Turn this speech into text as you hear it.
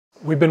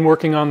We've been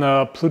working on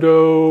the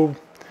Pluto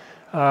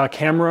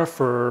camera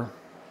for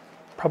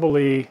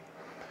probably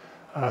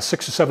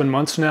 6 or 7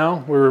 months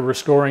now. We're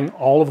restoring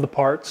all of the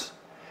parts,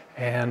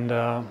 and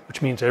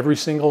which means every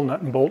single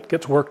nut and bolt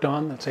gets worked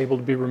on that's able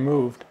to be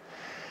removed.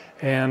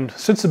 And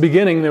since the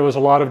beginning, there was a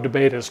lot of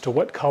debate as to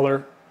what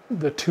color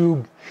the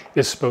tube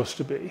is supposed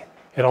to be.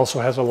 It also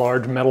has a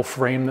large metal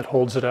frame that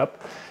holds it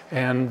up,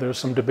 and there's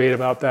some debate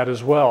about that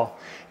as well.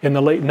 In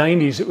the late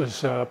 90s, it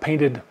was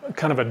painted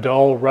kind of a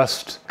dull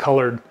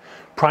rust-colored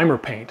primer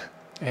paint,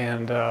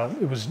 and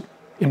it was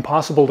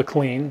impossible to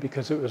clean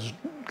because it was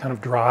kind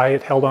of dry,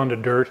 it held on to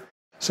dirt.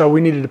 So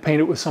we needed to paint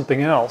it with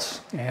something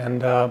else,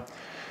 and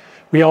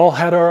we all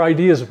had our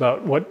ideas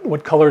about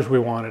what colors we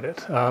wanted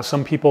it.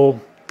 Some people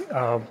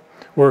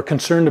were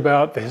concerned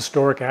about the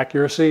historic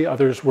accuracy,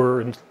 others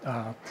were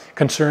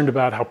concerned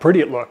about how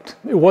pretty it looked.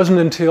 It wasn't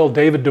until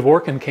David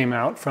Dvorkin came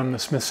out from the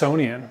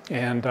Smithsonian,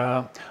 and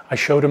I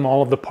showed him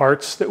all of the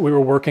parts that we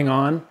were working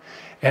on,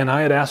 and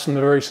I had asked him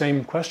the very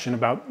same question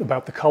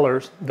about the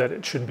colors that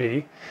it should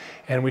be,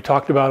 and we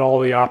talked about all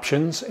the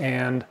options,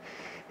 and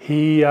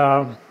he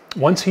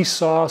once he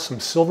saw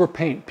some silver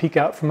paint peek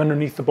out from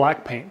underneath the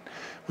black paint,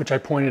 which I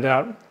pointed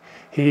out,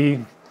 he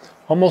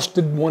almost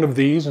did one of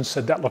these and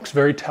said, "That looks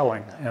very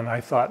telling," and I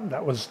thought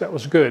that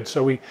was good.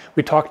 So we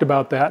talked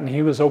about that, and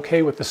he was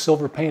okay with the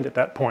silver paint at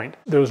that point.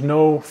 There was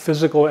no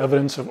physical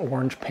evidence of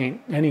orange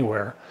paint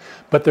anywhere,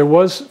 but there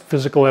was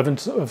physical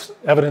evidence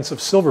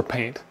of silver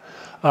paint.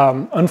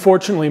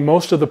 Unfortunately,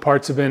 most of the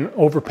parts have been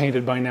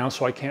overpainted by now,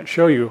 so I can't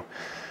show you.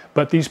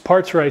 But these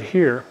parts right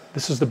here,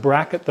 this is the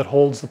bracket that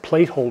holds the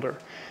plate holder,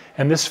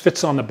 and this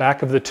fits on the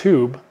back of the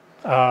tube,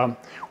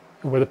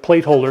 where the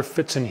plate holder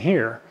fits in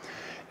here.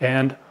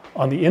 And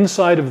on the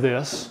inside of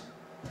this,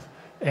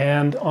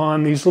 and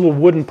on these little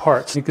wooden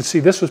parts, you can see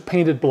this was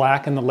painted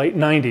black in the late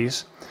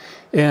 90s,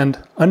 and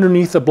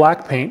underneath the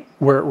black paint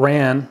where it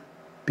ran,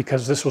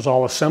 because this was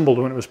all assembled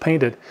when it was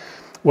painted,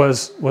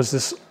 was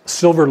this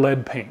silver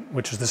lead paint,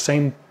 which is the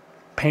same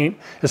paint,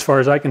 as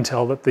far as I can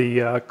tell, that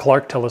the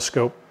Clark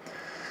telescope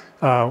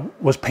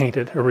was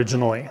painted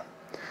originally.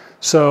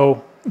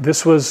 So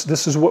this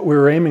is what we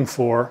were aiming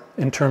for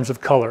in terms of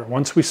color.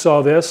 Once we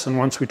saw this, and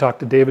once we talked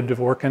to David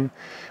Dvorkin,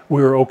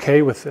 we were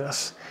okay with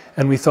this.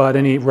 And we thought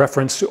any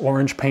reference to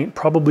orange paint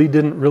probably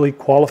didn't really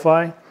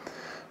qualify,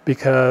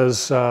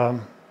 because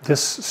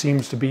this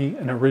seems to be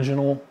an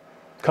original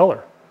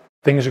color.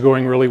 Things are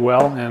going really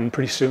well, and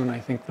pretty soon I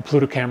think the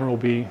Pluto camera will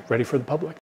be ready for the public.